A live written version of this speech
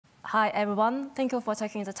Hi, everyone. Thank you for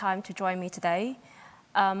taking the time to join me today.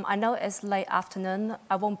 I know it's late afternoon.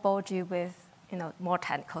 I won't bore you with more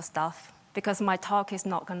technical stuff because my talk is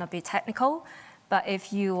not going to be technical. But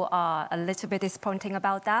if you are a little bit disappointing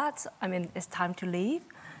about that, I mean, it's time to leave.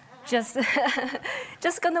 Just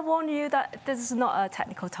going to warn you that this is not a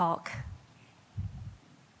technical talk.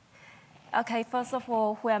 OK, first of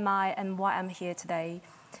all, who am I and why I'm here today?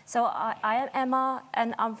 So I am Emma,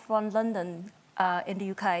 and I'm from London in the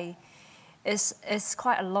UK. It's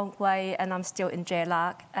quite a long way, and I'm still in jet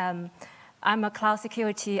lag. I'm a cloud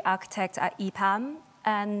security architect at EPAM,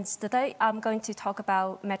 and today I'm going to talk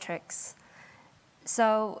about metrics.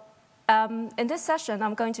 So in this session,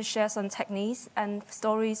 I'm going to share some techniques and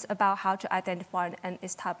stories about how to identify and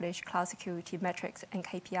establish cloud security metrics and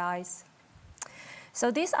KPIs. So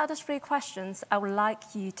these are the 3 questions I would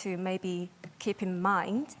like you to maybe keep in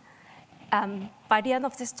mind. By the end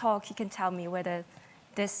of this talk, you can tell me whether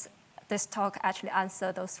this talk actually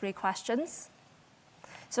answers those 3 questions.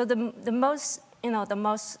 So the most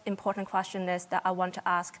important question is that I want to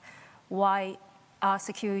ask: why are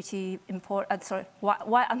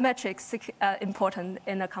why are metrics important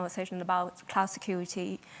in a conversation about cloud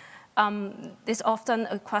security? This is often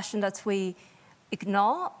a question that we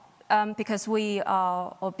ignore because we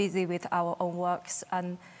are all busy with our own works,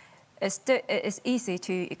 and it's easy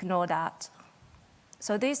to ignore that.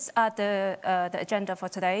 So these are the agenda for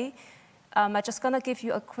today. I'm just going to give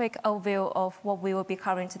you a quick overview of what we will be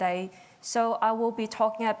covering today. So I will be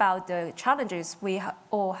talking about the challenges we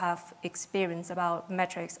all have experienced about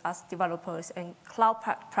metrics as developers and cloud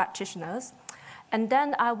practitioners. And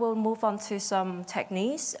then I will move on to some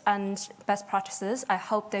techniques and best practices. I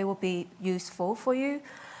hope they will be useful for you.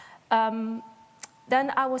 Then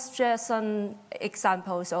I will share some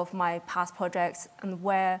examples of my past projects and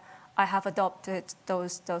where I have adopted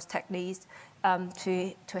those techniques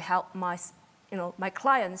to help my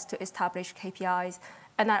clients to establish KPIs.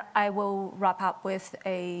 And I will wrap up with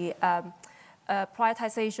a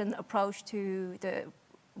prioritization approach to the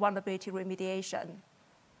vulnerability remediation.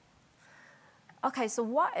 OK, so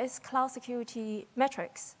what is cloud security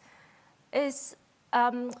metrics?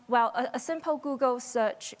 Well, a simple Google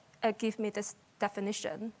search gives me this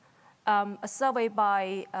definition. A survey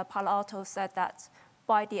by Palo Alto said that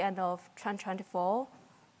by the end of 2024,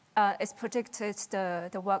 it's predicted the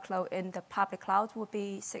workload in the public cloud will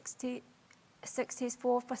be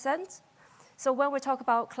 64%. So when we talk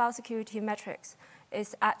about cloud security metrics,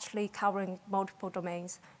 it's actually covering multiple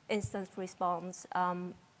domains: instance response,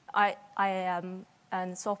 IAM,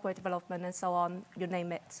 and software development, and so on, you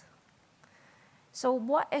name it. So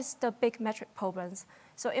what is the big metric problems?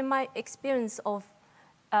 So in my experience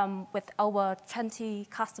with over 20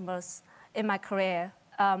 customers in my career,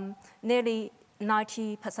 nearly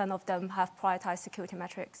 90% of them have prioritized security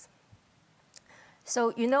metrics.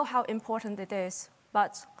 So you know how important it is,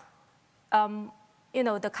 but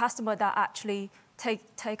the customer that actually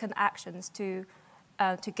taken actions to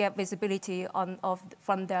get visibility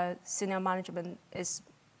from their senior management is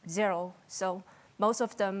 0. So most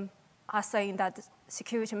of them are saying that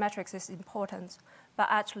security metrics is important, but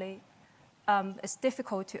actually it's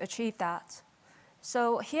difficult to achieve that.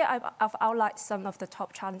 So here I've outlined some of the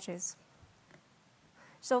top challenges.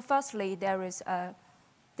 So firstly, there is a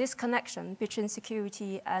disconnection between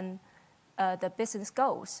security and the business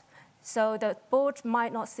goals. So the board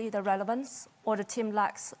might not see the relevance, or the team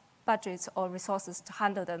lacks budgets or resources to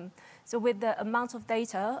handle them. So with the amount of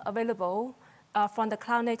data available from the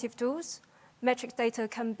cloud-native tools, metric data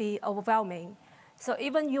can be overwhelming. So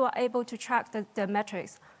even you are able to track the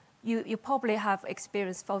metrics, you probably have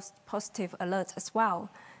experienced false positive alerts as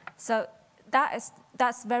well. So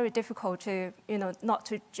that's very difficult to not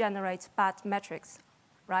to generate bad metrics,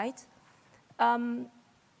 right?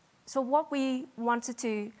 So what we wanted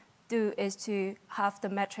to do is to have the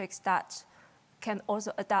metrics that can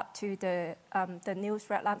also adapt to the new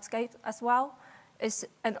threat landscape as well.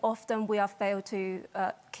 And often we have failed to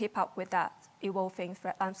keep up with that evolving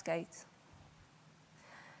threat landscape.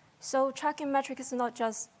 So tracking metrics is not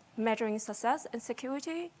just measuring success and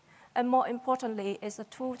security, and more importantly, it's a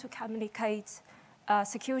tool to communicate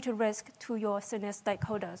security risk to your senior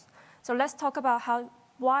stakeholders. So let's talk about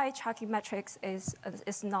why tracking metrics is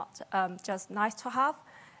not just nice to have,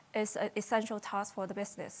 it's an essential task for the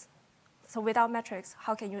business. So without metrics,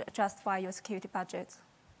 how can you justify your security budget?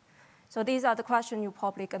 So these are the questions you're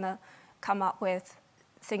probably going to come up with.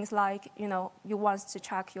 Things like, you want to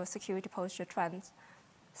track your security posture trends.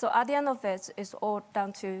 So at the end of it, it's all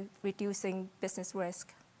down to reducing business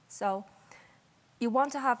risk. So you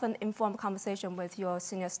want to have an informed conversation with your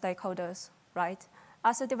senior stakeholders, right?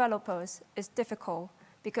 As a developers, it's difficult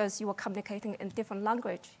because you are communicating in different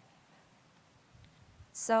language.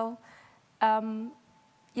 So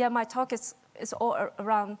yeah, my talk is all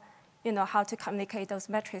around how to communicate those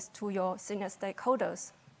metrics to your senior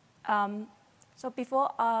stakeholders. So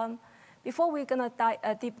before we're going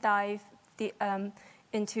to deep dive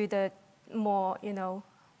into the more,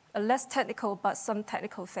 less technical but some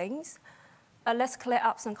technical things, let's clear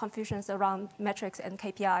up some confusions around metrics and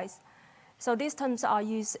KPIs. So these terms are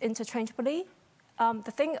used interchangeably.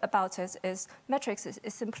 The thing about it is metrics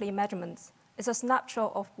is simply measurements. It's a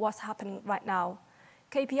snapshot of what's happening right now.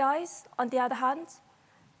 KPIs, on the other hand,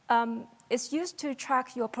 is used to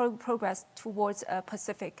track your progress towards a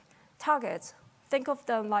specific target. Think of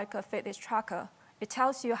them like a fitness tracker. It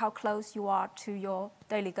tells you how close you are to your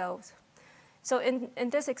daily goals. So in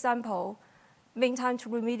this example, mean time to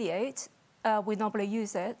remediate, we normally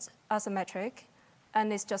use it as a metric,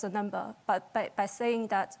 and it's just a number. But by saying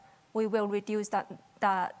that we will reduce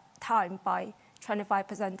that time by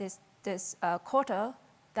 25% this quarter,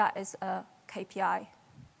 that is a KPI.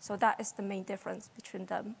 So that is the main difference between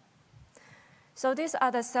them. So these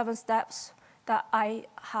are the 7 steps that I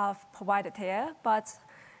have provided here, but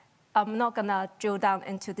I'm not going to drill down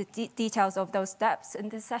into the details of those steps in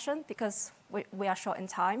this session because we are short in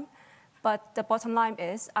time. But the bottom line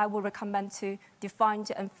is I would recommend to define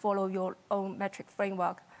and follow your own metric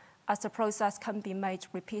framework as the process can be made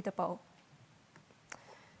repeatable.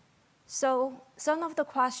 So some of the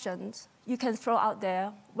questions you can throw out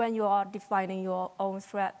there when you are defining your own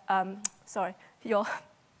your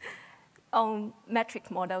own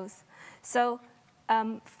metric models. So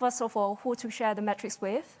first of all, who to share the metrics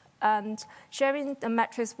with? And sharing the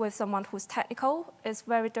metrics with someone who's technical is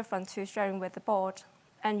very different to sharing with the board.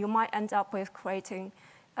 And you might end up with creating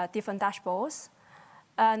different dashboards.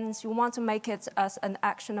 And you want to make it as an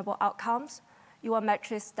actionable outcomes. You want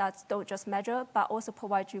metrics that don't just measure, but also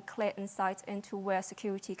provide you clear insights into where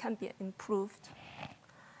security can be improved.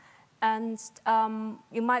 And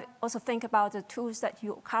you might also think about the tools that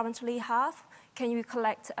you currently have. Can you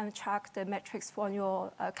collect and track the metrics from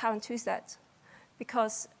your current tool set?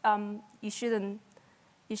 Because tracking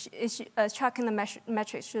the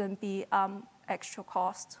metrics shouldn't be extra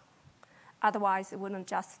cost. Otherwise, it wouldn't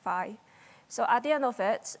justify. So at the end of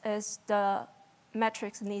it is the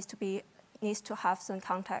metrics needs to have some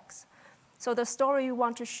context. So the story you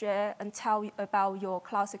want to share and tell about your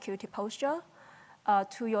cloud security posture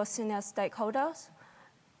to your senior stakeholders.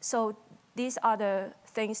 So these are the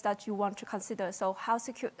things that you want to consider. So how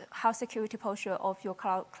security posture of your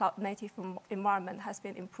cloud native environment has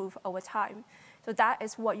been improved over time. So that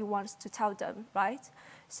is what you want to tell them, right?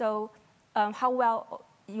 So how well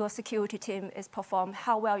your security team is performed,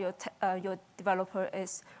 how well your developer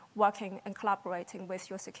is working and collaborating with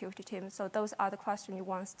your security team. So those are the questions you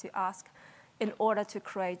want to ask in order to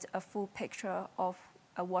create a full picture of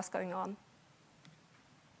what's going on.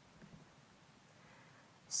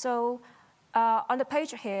 So on the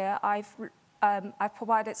page here, I've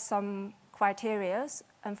provided some criteria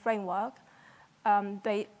and framework.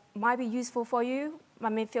 They might be useful for you. I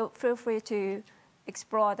mean, feel free to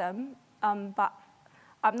explore them. But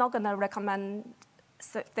I'm not going to recommend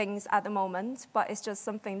things at the moment, but it's just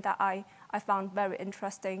something that I found very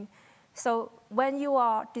interesting. So when you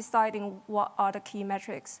are deciding what are the key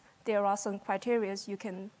metrics, there are some criteria you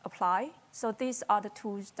can apply. So these are the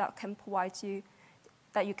tools that can provide you,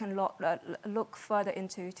 that you can look further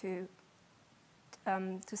into to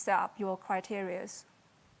set up your criteria.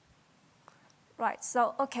 Right,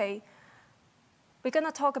 so okay, we're going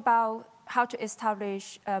to talk about how to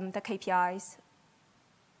establish the KPIs.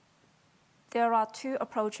 There are 2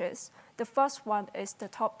 approaches. The first one is the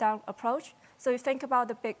top-down approach. So you think about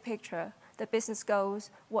the big picture, the business goals,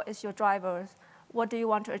 what is your drivers, what do you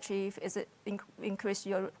want to achieve? Is it increase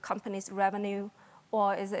your company's revenue,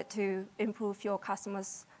 or is it to improve your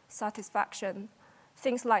customers' satisfaction?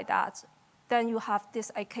 Things like that. Then you have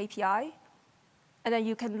this KPI, and then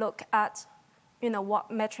you can look at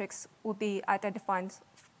what metrics will be identified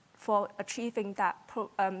for achieving that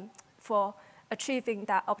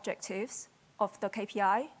objectives of the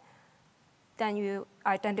KPI. Then you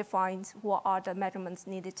identify what are the measurements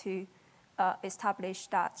needed to establish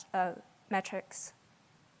that metrics.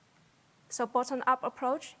 So bottom-up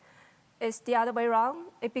approach is the other way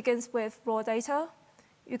around. It begins with raw data.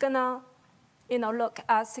 You're gonna look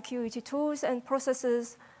at security tools and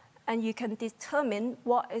processes, and you can determine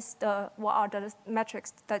what are the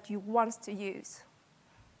metrics that you want to use.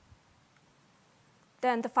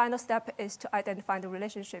 Then the final step is to identify the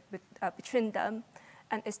relationship between them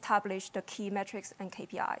and establish the key metrics and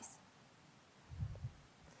KPIs.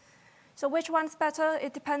 So which one's better?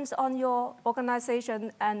 It depends on your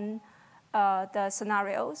organization and the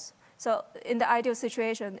scenarios. So in the ideal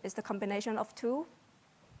situation, it's the combination of two.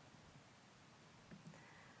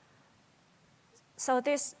 So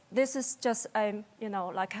this is just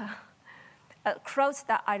like a quote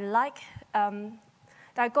that I like that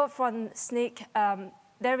I got from SNCC.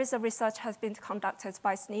 There is a research has been conducted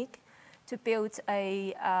by SNCC to build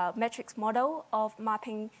a metrics model of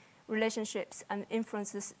mapping relationships and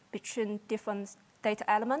influences between different data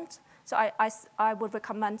elements. So I would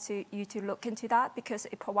recommend you to look into that because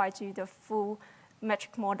it provides you the full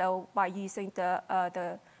metric model by using the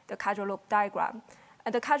causal loop diagram.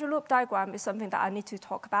 And the causal loop diagram is something that I need to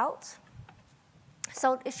talk about.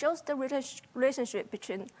 So it shows the relationship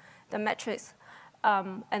between the metrics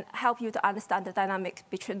and help you to understand the dynamic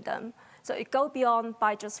between them. So it goes beyond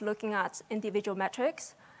by just looking at individual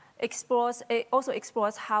metrics. It also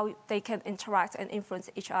explores how they can interact and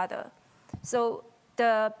influence each other. So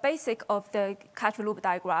the basic of the causal loop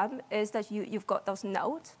diagram is that you've got those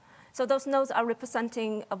nodes. So those nodes are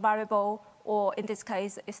representing a variable, or in this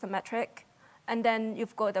case, it's the metric. And then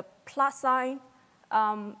you've got a plus sign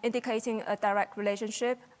indicating a direct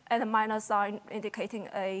relationship, and a minus sign indicating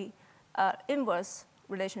a inverse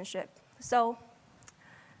relationship. So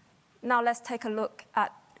now let's take a look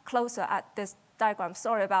closer at this diagram.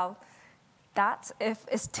 Sorry about that if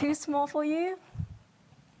it's too small for you.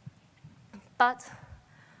 But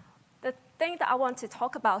the thing that I want to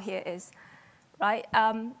talk about here is, right,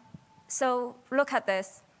 so look at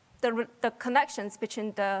this. The connections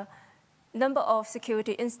between the number of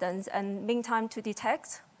security instances and mean time to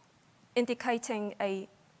detect, indicating a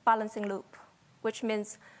balancing loop, which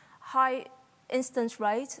means high instance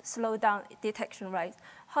rate slow down detection rate,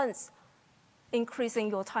 hence increasing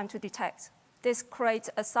your time to detect. This creates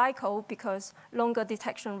a cycle because longer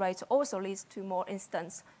detection rate also leads to more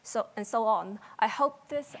instances, and so on. I hope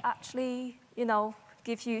this actually,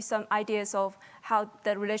 gives you some ideas of how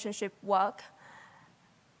the relationship work.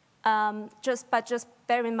 But just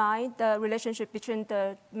bear in mind the relationship between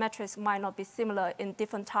the metrics might not be similar in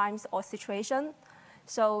different times or situations.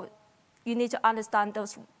 So you need to understand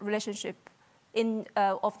those relationships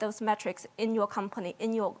of those metrics in your company,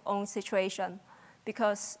 in your own situation,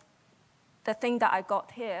 because the thing that I got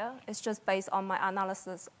here is just based on my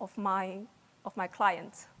analysis of my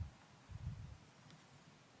clients.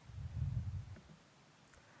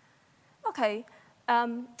 Okay.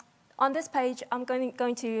 On this page, I'm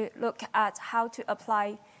going to look at how to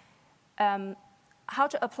apply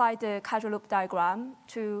the causal loop diagram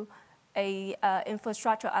to a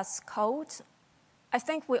infrastructure as code. I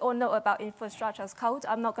think we all know about infrastructure as code.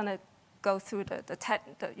 I'm not going to go through the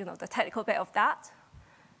technical bit of that,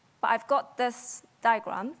 but I've got this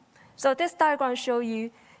diagram. So this diagram shows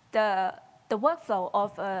you the workflow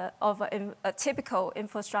of a typical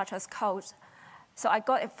infrastructure as code. So I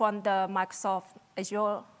got it from the Microsoft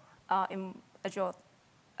Azure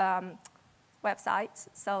website,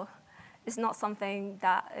 so it's not something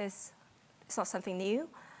new.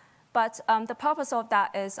 But the purpose of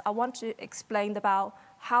that is I want to explain about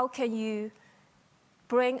how can you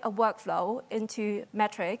bring a workflow into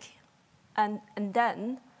metric and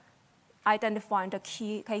then identifying the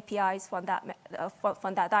key KPIs from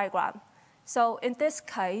that diagram. So in this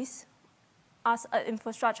case, as an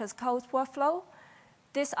infrastructure as code workflow,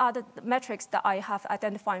 these are the metrics that I have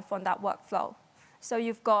identified from that workflow. So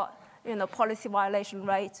you've got policy violation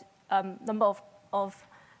rate, number of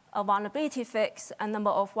vulnerability fixed, and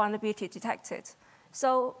number of vulnerability detected.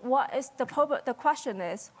 So what is the problem? The question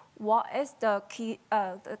is, what is the key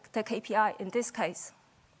the KPI in this case?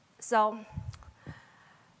 So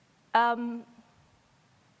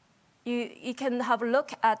you can have a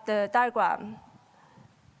look at the diagram.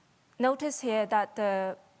 Notice here that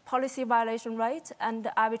the policy violation rate and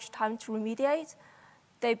the average time to remediate,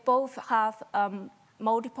 they both have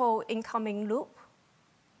multiple incoming loop,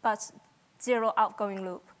 but zero outgoing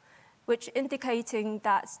loop, which indicating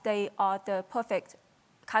that they are the perfect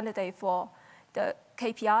candidate for the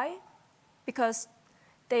KPI because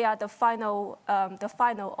they are the final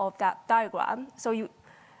of that diagram.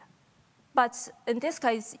 But in this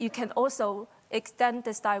case, you can also extend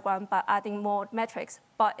this diagram by adding more metrics.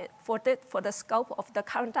 But for the scope of the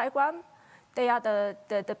current diagram, they are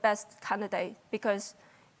the best candidate because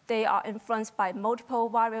they are influenced by multiple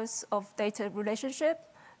variables of data relationship,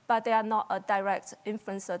 but they are not a direct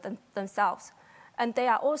influencer themselves. And they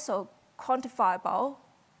are also quantifiable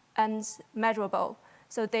and measurable.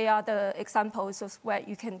 So they are the examples of where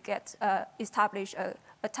you can establish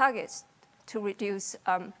a target to reduce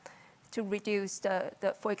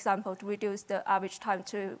for example, to reduce the average time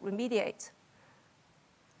to remediate.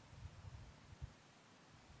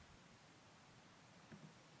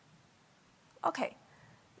 Okay,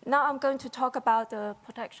 now I'm going to talk about the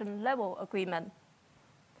protection level agreement.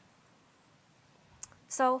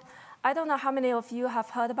 So I don't know how many of you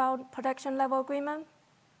have heard about protection level agreement.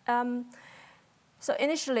 So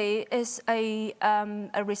initially, it's a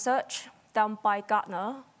research done by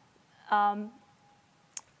Gartner.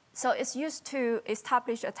 So it's used to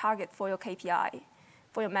establish a target for your KPI,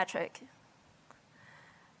 for your metric.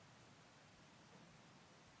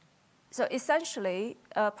 So essentially,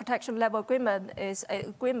 a protection level agreement is an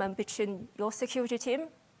agreement between your security team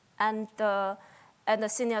and the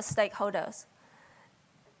senior stakeholders.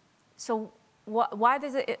 So why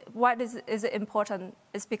is it important?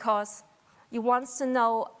 It's because you want to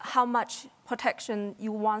know how much protection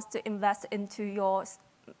you want to invest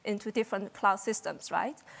into different cloud systems,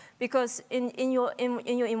 right? Because in your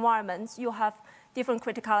environment, you have different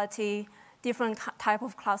criticality, different type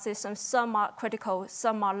of cloud systems. Some are critical,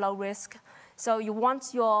 some are low risk. So you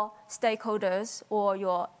want your stakeholders or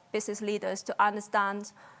your business leaders to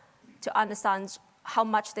understand how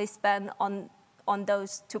much they spend on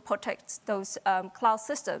those to protect those cloud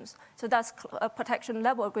systems. So that's a protection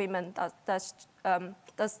level agreement. That's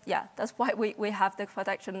why we have the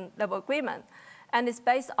protection level agreement. And it's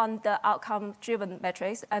based on the outcome-driven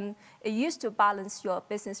metrics, and it used to balance your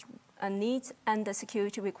business needs and the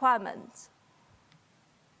security requirements.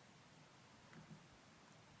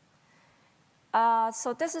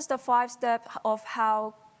 So this is the 5-step of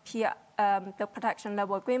how the protection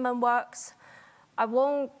level agreement works. I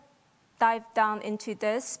won't dive down into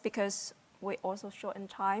this because we're also short in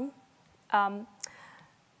time.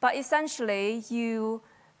 But essentially, you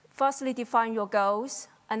firstly define your goals,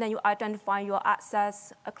 and then you identify your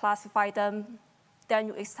assets, classify them. Then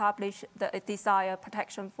you establish the desired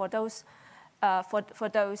protection for those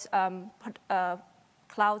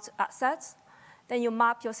cloud assets. Then you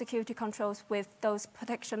map your security controls with those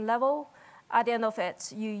protection level. At the end of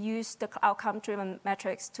it, you use the outcome-driven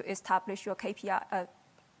metrics to establish your KPI.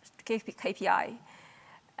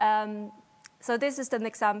 So this is an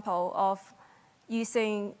example of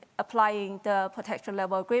applying the protection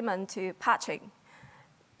level agreement to patching.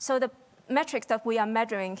 So the metrics that we are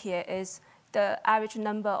measuring here is the average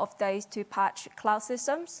number of days to patch cloud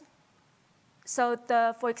systems. So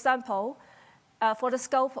for example, for the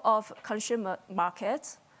scope of consumer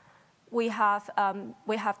markets, we have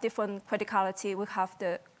different criticality. We have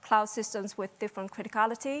the cloud systems with different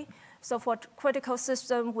criticality. So for critical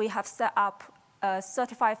system, we have set up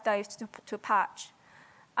 35 days to patch.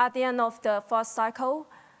 At the end of the first cycle,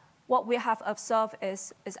 what we have observed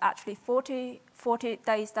is actually 40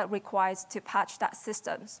 days that requires to patch that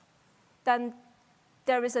systems. Then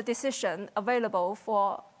there is a decision available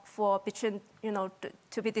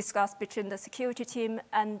to be discussed between the security team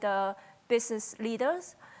and the business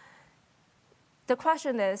leaders. The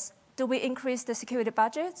question is, do we increase the security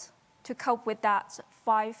budget to cope with that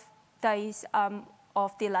 5 days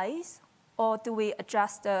of delays, or do we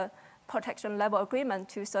adjust the protection level agreement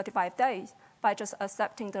to 35 days by just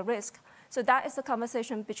accepting the risk? So that is the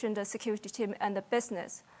conversation between the security team and the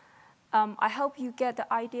business. I hope you get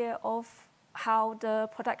the idea of how the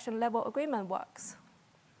protection level agreement works.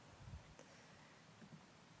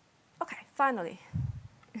 Okay, finally.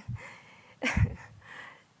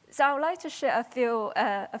 So I would like to share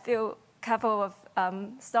a couple of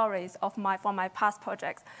stories from my past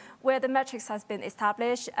projects where the metrics has been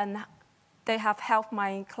established and they have helped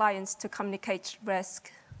my clients to communicate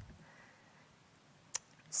risk.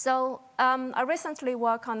 So I recently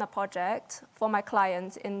worked on a project for my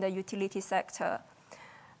clients in the utility sector.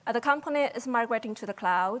 The company is migrating to the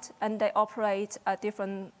cloud, and they operate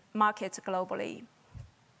different markets globally.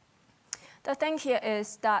 The thing here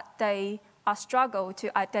is that they are struggle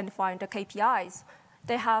to identify the KPIs.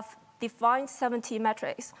 They have defined 70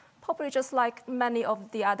 metrics, probably just like many of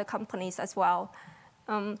the other companies as well,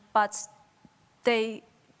 but they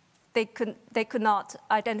could not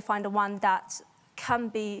identify the one that can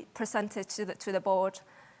be presented to the board.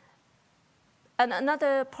 And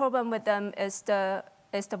another problem with them is the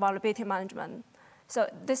vulnerability management. So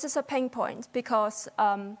this is a pain point because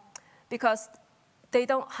they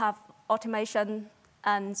don't have automation,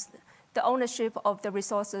 and the ownership of the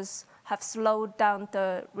resources have slowed down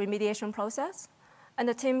the remediation process, and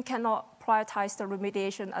the team cannot prioritize the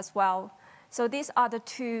remediation as well. So these are the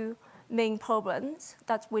two main problems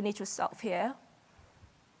that we need to solve here.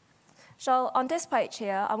 So on this page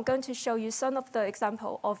here, I'm going to show you some of the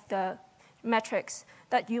examples of the metrics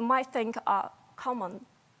that you might think are common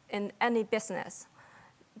in any business,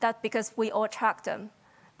 that because we all track them.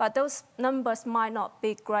 But those numbers might not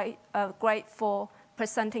be great for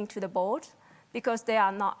presenting to the board because they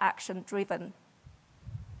are not action-driven.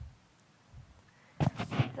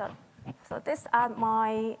 So these are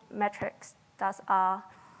my metrics that are,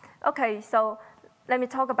 okay, so let me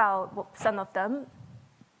talk about some of them.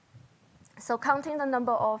 So counting the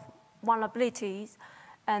number of vulnerabilities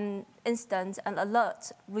and incidents and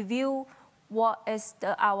alerts reveal what is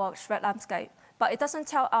our threat landscape. But it doesn't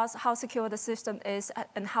tell us how secure the system is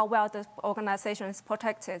and how well the organization is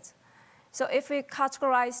protected. So if we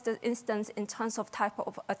categorize the instance in terms of type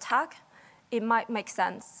of attack, it might make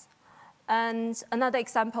sense. And another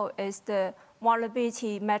example is the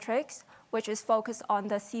vulnerability metrics, which is focused on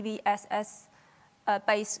the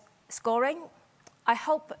CVSS-based scoring. I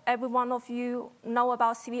hope every one of you know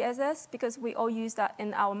about CVSS because we all use that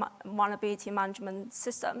in our vulnerability management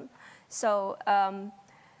system. So,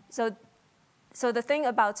 so the thing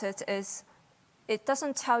about it is it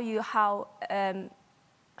doesn't tell you how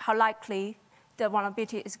likely the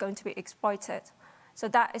vulnerability is going to be exploited. So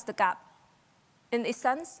that is the gap. In a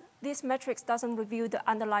sense, these metrics doesn't reveal the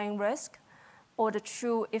underlying risk or the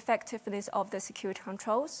true effectiveness of the security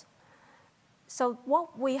controls. So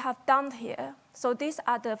what we have done here, so these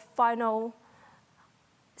are the final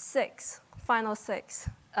six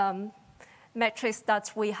metrics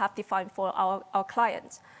that we have defined for our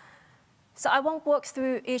clients. So I won't walk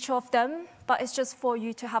through each of them, but it's just for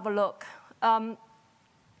you to have a look.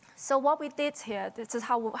 So what we did here, this is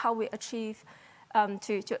how we achieve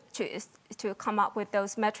to come up with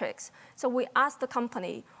those metrics. So we asked the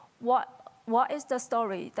company, what is the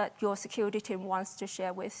story that your security team wants to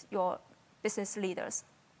share with your business leaders?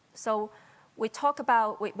 So we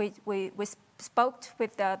spoke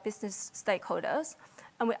with the business stakeholders,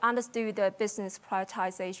 and we understood the business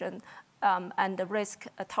prioritization and the risk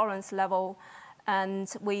tolerance level,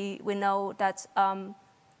 and we know that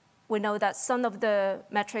some of the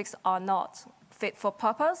metrics are not fit for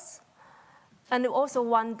purpose, and we also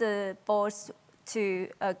want the boards to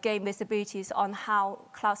gain visibilities on how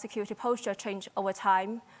cloud security posture change over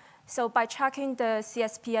time. So by tracking the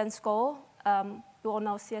CSPN score, you all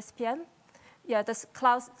know CSPN? Yeah, the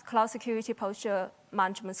cloud security posture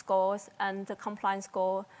management scores and the compliance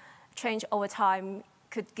score change over time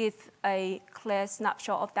could give a clear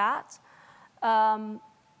snapshot of that.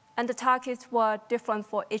 And the targets were different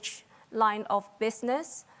for each line of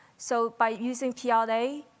business. So by using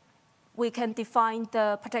PLA, we can define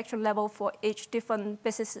the protection level for each different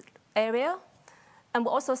business area. And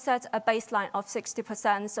we also set a baseline of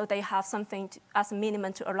 60%, so they have something as a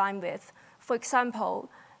minimum to align with. For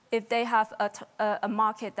example, if they have a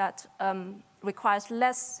market that requires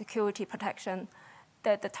less security protection,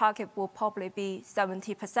 the target will probably be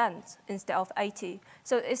 70% instead of 80%.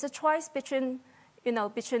 So it's a choice between,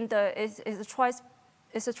 it's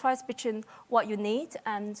a choice between what you need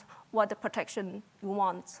and what the protection you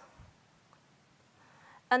want.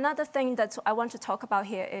 Another thing that I want to talk about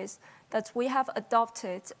here is that we have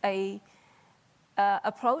adopted a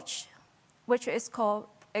approach which is called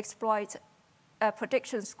exploit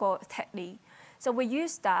prediction score technique. So we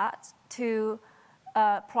use that to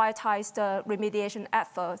prioritize the remediation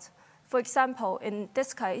effort. For example, in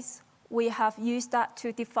this case, we have used that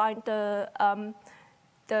to define the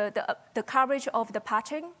coverage of the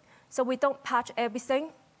patching. So we don't patch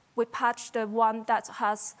everything. We patch the one that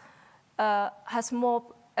has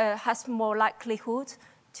more likelihood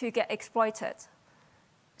to get exploited.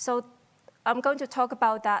 So I'm going to talk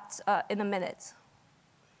about that in a minute.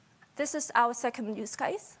 This is our second use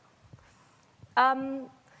case.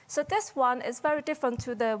 So this one is very different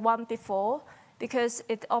to the one before because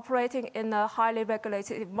it's operating in a highly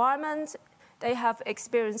regulated environment. They have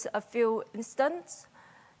experienced a few incidents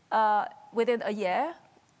within a year.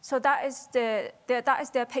 So that is their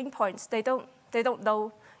pain points. They don't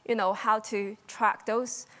know how to track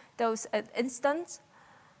those incidents.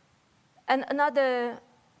 And another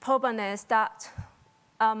problem is that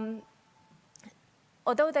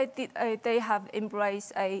although they have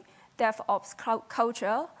embraced a DevOps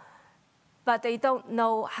culture, but they don't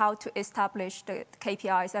know how to establish the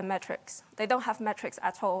KPIs and metrics. They don't have metrics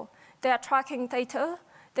at all. They are tracking data.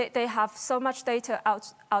 They have so much data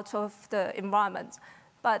out of the environment,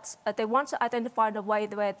 but they want to identify the way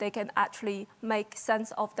where they can actually make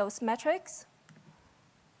sense of those metrics.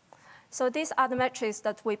 So these are the metrics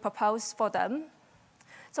that we propose for them.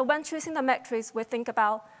 So when choosing the metrics, we think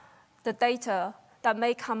about the data that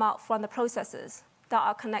may come out from the processes that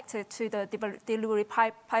are connected to the delivery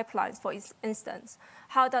pipelines, for instance.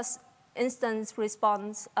 How does instance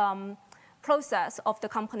response process of the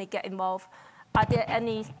company get involved? Are there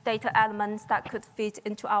any data elements that could fit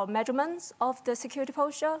into our measurements of the security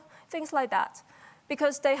posture? Things like that.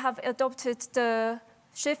 Because they have adopted the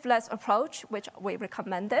shiftless approach, which we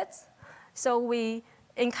recommended. So we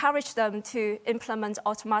encourage them to implement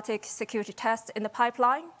automatic security tests in the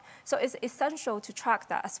pipeline. So it's essential to track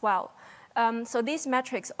that as well. So these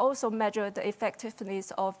metrics also measure the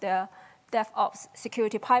effectiveness of their DevOps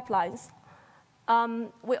security pipelines.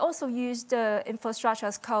 We also use the infrastructure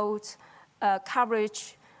as code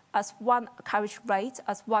coverage rate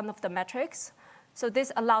as one of the metrics. So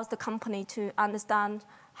this allows the company to understand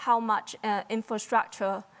how much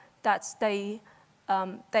infrastructure that they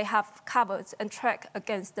have covered and track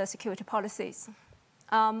against the security policies.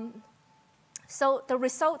 So the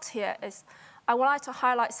result here is, I would like to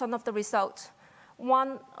highlight some of the results.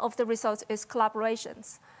 One of the results is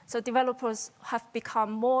collaborations. So developers have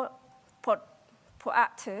become more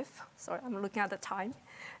proactive, sorry, I'm looking at the time,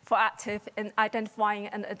 proactive in identifying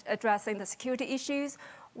and addressing the security issues,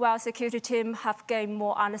 while security team have gained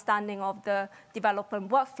more understanding of the development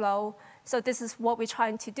workflow. So this is what we're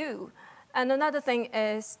trying to do. And another thing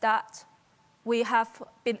is that we have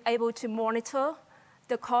been able to monitor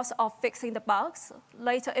the cost of fixing the bugs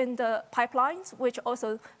later in the pipelines, which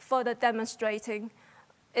also further demonstrating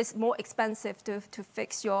it's more expensive to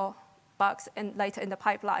fix your bugs later in the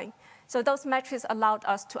pipeline. So those metrics allowed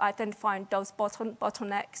us to identify those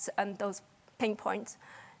bottlenecks and those pain points,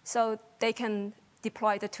 so they can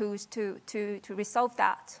deploy the tools to resolve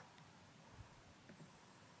that.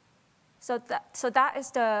 So that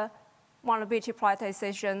is the vulnerability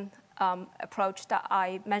prioritization approach that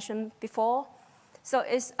I mentioned before. So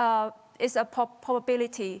it's a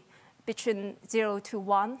probability between 0 to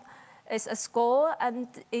 1. It's a score, and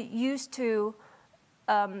it used to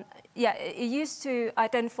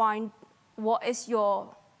identify what is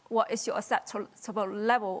your acceptable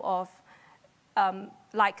level of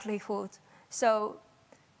likelihood. So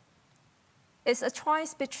it's a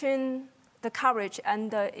choice between the coverage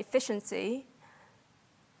and the efficiency.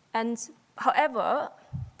 And however,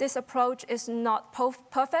 this approach is not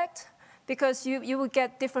perfect, because you will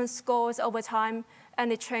get different scores over time,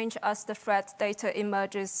 and it changes as the threat data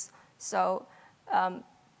emerges. So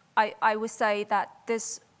I would say that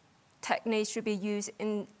this technique should be used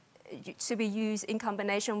in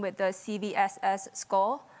combination with the CVSS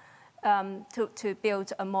score to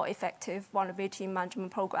build a more effective vulnerability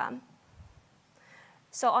management program.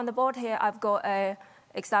 So on the board here, I've got an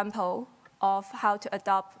example of how to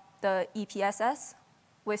adopt the EPSS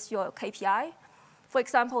with your KPI. For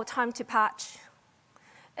example, time to patch.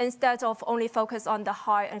 Instead of only focus on the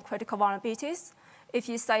high and critical vulnerabilities, if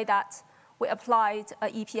you say that we applied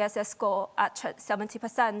an EPSS score at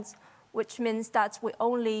 70%, which means that we're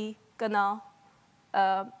only gonna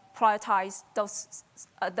prioritize those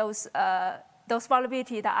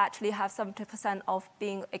vulnerabilities that actually have 70% of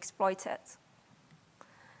being exploited.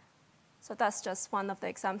 So that's just one of the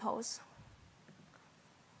examples.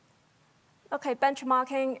 Okay,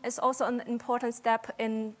 benchmarking is also an important step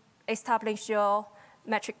in establishing your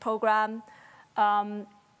metric program.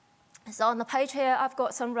 So on the page here, I've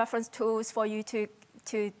got some reference tools for you to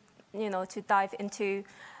dive into.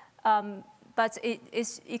 But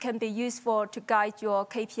it can be useful to guide your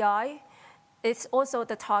KPI. It's also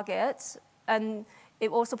the target, and it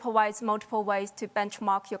also provides multiple ways to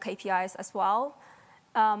benchmark your KPIs as well.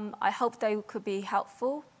 I hope they could be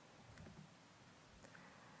helpful.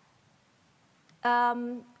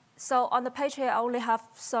 So on the page here, I only have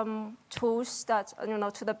some tools that,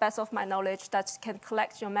 to the best of my knowledge, that can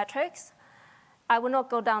collect your metrics. I will not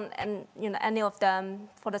go down any of them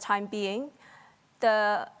for the time being.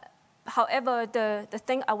 However, the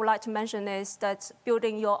thing I would like to mention is that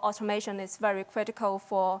building your automation is very critical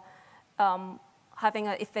for having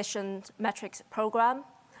an efficient metrics program.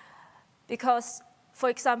 Because, for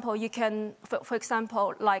example, you can,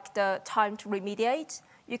 like the time to remediate,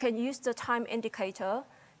 you can use the time indicator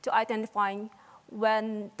to identify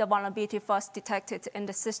when the vulnerability first detected in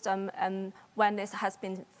the system and when it has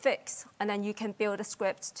been fixed. And then you can build a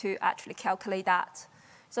script to actually calculate that.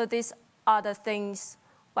 So these are the things,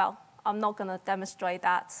 well, I'm not going to demonstrate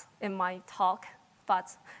that in my talk,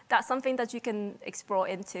 but that's something that you can explore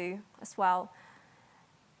into as well.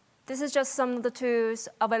 This is just some of the tools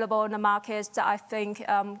available in the market that I think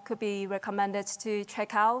could be recommended to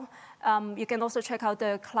check out. You can also check out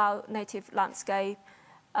the Cloud Native Landscape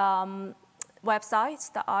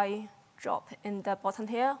websites that I drop in the bottom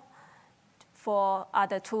here for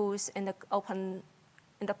other tools in the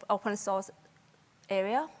open source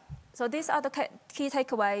area. So these are the key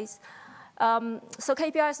takeaways. So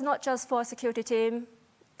KPI is not just for a security team.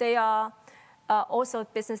 They are also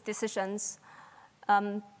business decisions.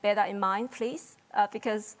 Bear that in mind, please,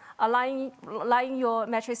 because aligning your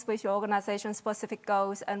metrics with your organization's specific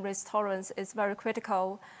goals and risk tolerance is very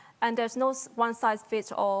critical. And there's no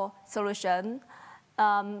one-size-fits-all solution.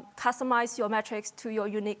 customize your metrics to your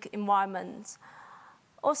unique environment.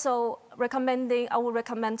 Also, I would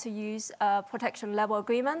recommend to use a protection level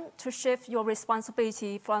agreement to shift your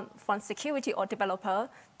responsibility from security or developer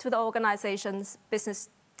to the organization's business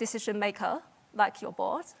decision maker, like your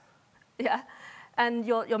board. Yeah. And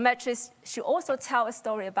your metrics should also tell a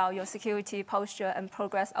story about your security posture and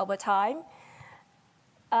progress over time.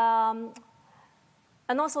 And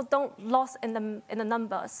also don't lose in the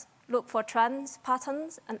numbers. Look for trends,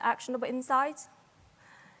 patterns, and actionable insights.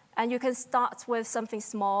 And you can start with something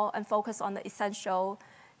small and focus on the essential.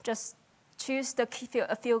 Just choose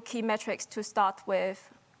a few key metrics to start with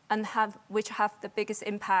and which have the biggest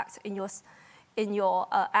impact in your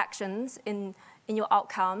actions, in your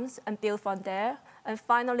outcomes, and build from there. And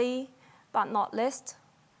finally, but not least,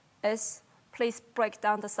 is please break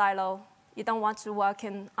down the silo. You don't want to work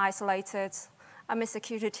in isolated. I mean,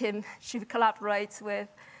 security team should collaborate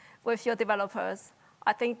with your developers.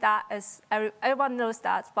 I think that is, everyone knows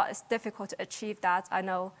that, but it's difficult to achieve that, I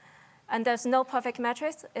know. And there's no perfect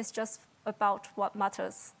metrics, it's just about what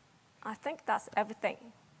matters. I think that's everything.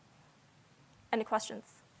 Any questions?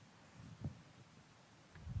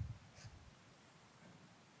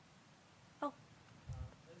 Oh.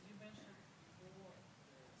 As you mentioned before,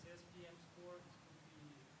 the CSPM score could be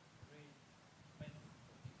a great metric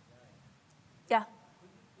for KPI. Yeah. Could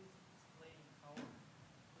you please explain how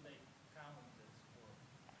they count that score?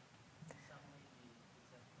 Some maybe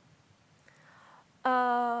example.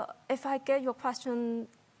 If I get your question,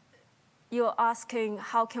 you're asking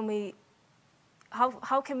how can we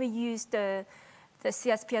use the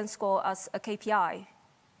CSPN score as a KPI?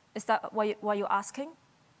 Is that what you're asking? And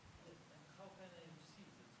how can I receive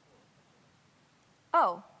that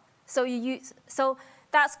score? Oh, so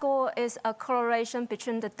that score is a correlation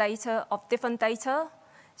between the data of different data.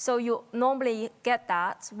 So you normally get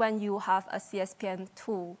that when you have a CSPN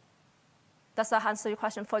tool. Does that answer your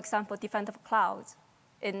question? For example, Defender Cloud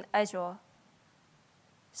in Azure.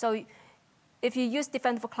 So if you use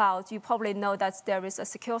Defender Cloud, you probably know that there is a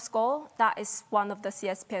secure score. That is one of the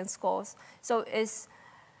CSPN scores. So it's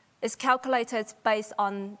calculated based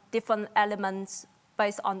on different elements,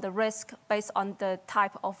 based on the risk, based on the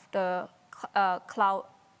type of the cloud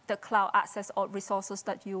access or resources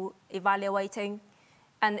that you're evaluating,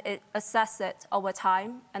 and it assesses it over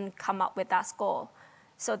time and come up with that score.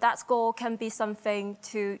 So that score can be something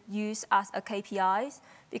to use as a KPI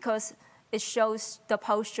because it shows the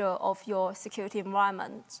posture of your security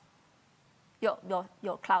environment, your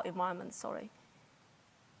cloud environment, sorry.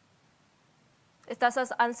 If that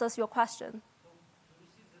answers your question. So to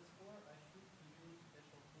receive that score, I should use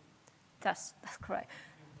special tools. That's correct.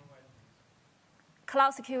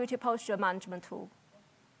 Cloud security posture management tool.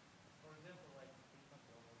 For example, like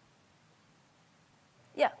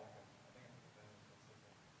Yeah.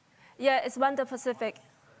 Yeah, it's vendor specific.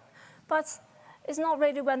 But it's not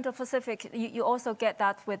really vendor specific. You also get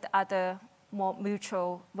that with other more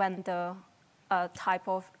mutual vendor type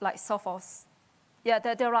of like software. Yeah,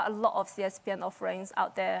 there are a lot of CSPN offerings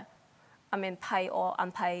out there. I mean, pay or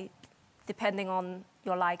unpaid, depending on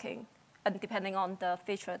your liking and depending on the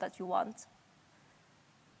feature that you want.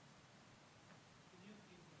 Could you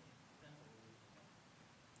give me an example?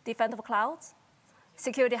 Defender for Cloud,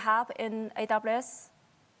 Security Hub in AWS.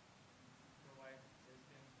 Provide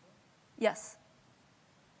CSPM score? Yes.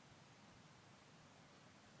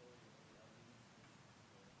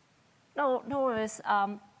 No worries.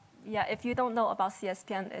 Yeah, if you don't know about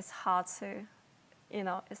CSPN, it's hard to,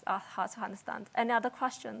 it's hard to understand. Any other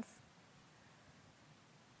questions?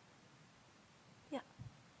 Yeah. Do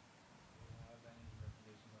you have any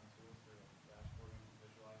recommendations on tools for dashboarding,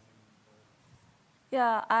 visualizing?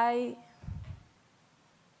 Yeah,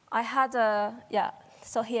 I had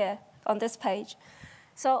so here on this page.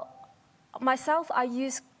 So myself, I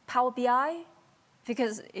use Power BI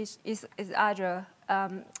because it's Azure.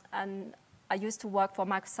 And I used to work for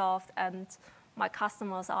Microsoft, and my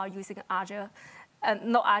customers are using Azure, and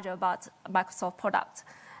not Azure, but Microsoft product.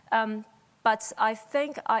 But I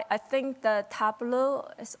think the Tableau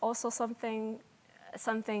is also something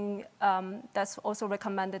that's also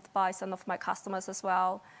recommended by some of my customers as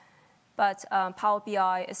well. But Power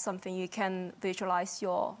BI is something you can visualize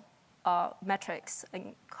your metrics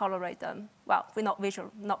and correlate them. Well, we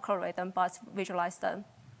not correlate them, but visualize them.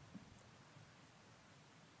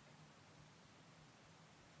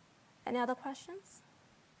 Any other questions?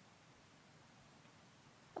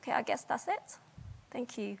 Okay, I guess that's it.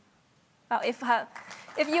 Thank you. Well, if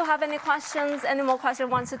you have any questions, any more questions,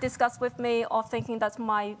 want to discuss with me, or thinking that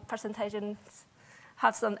my presentations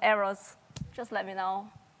have some errors, just let me know.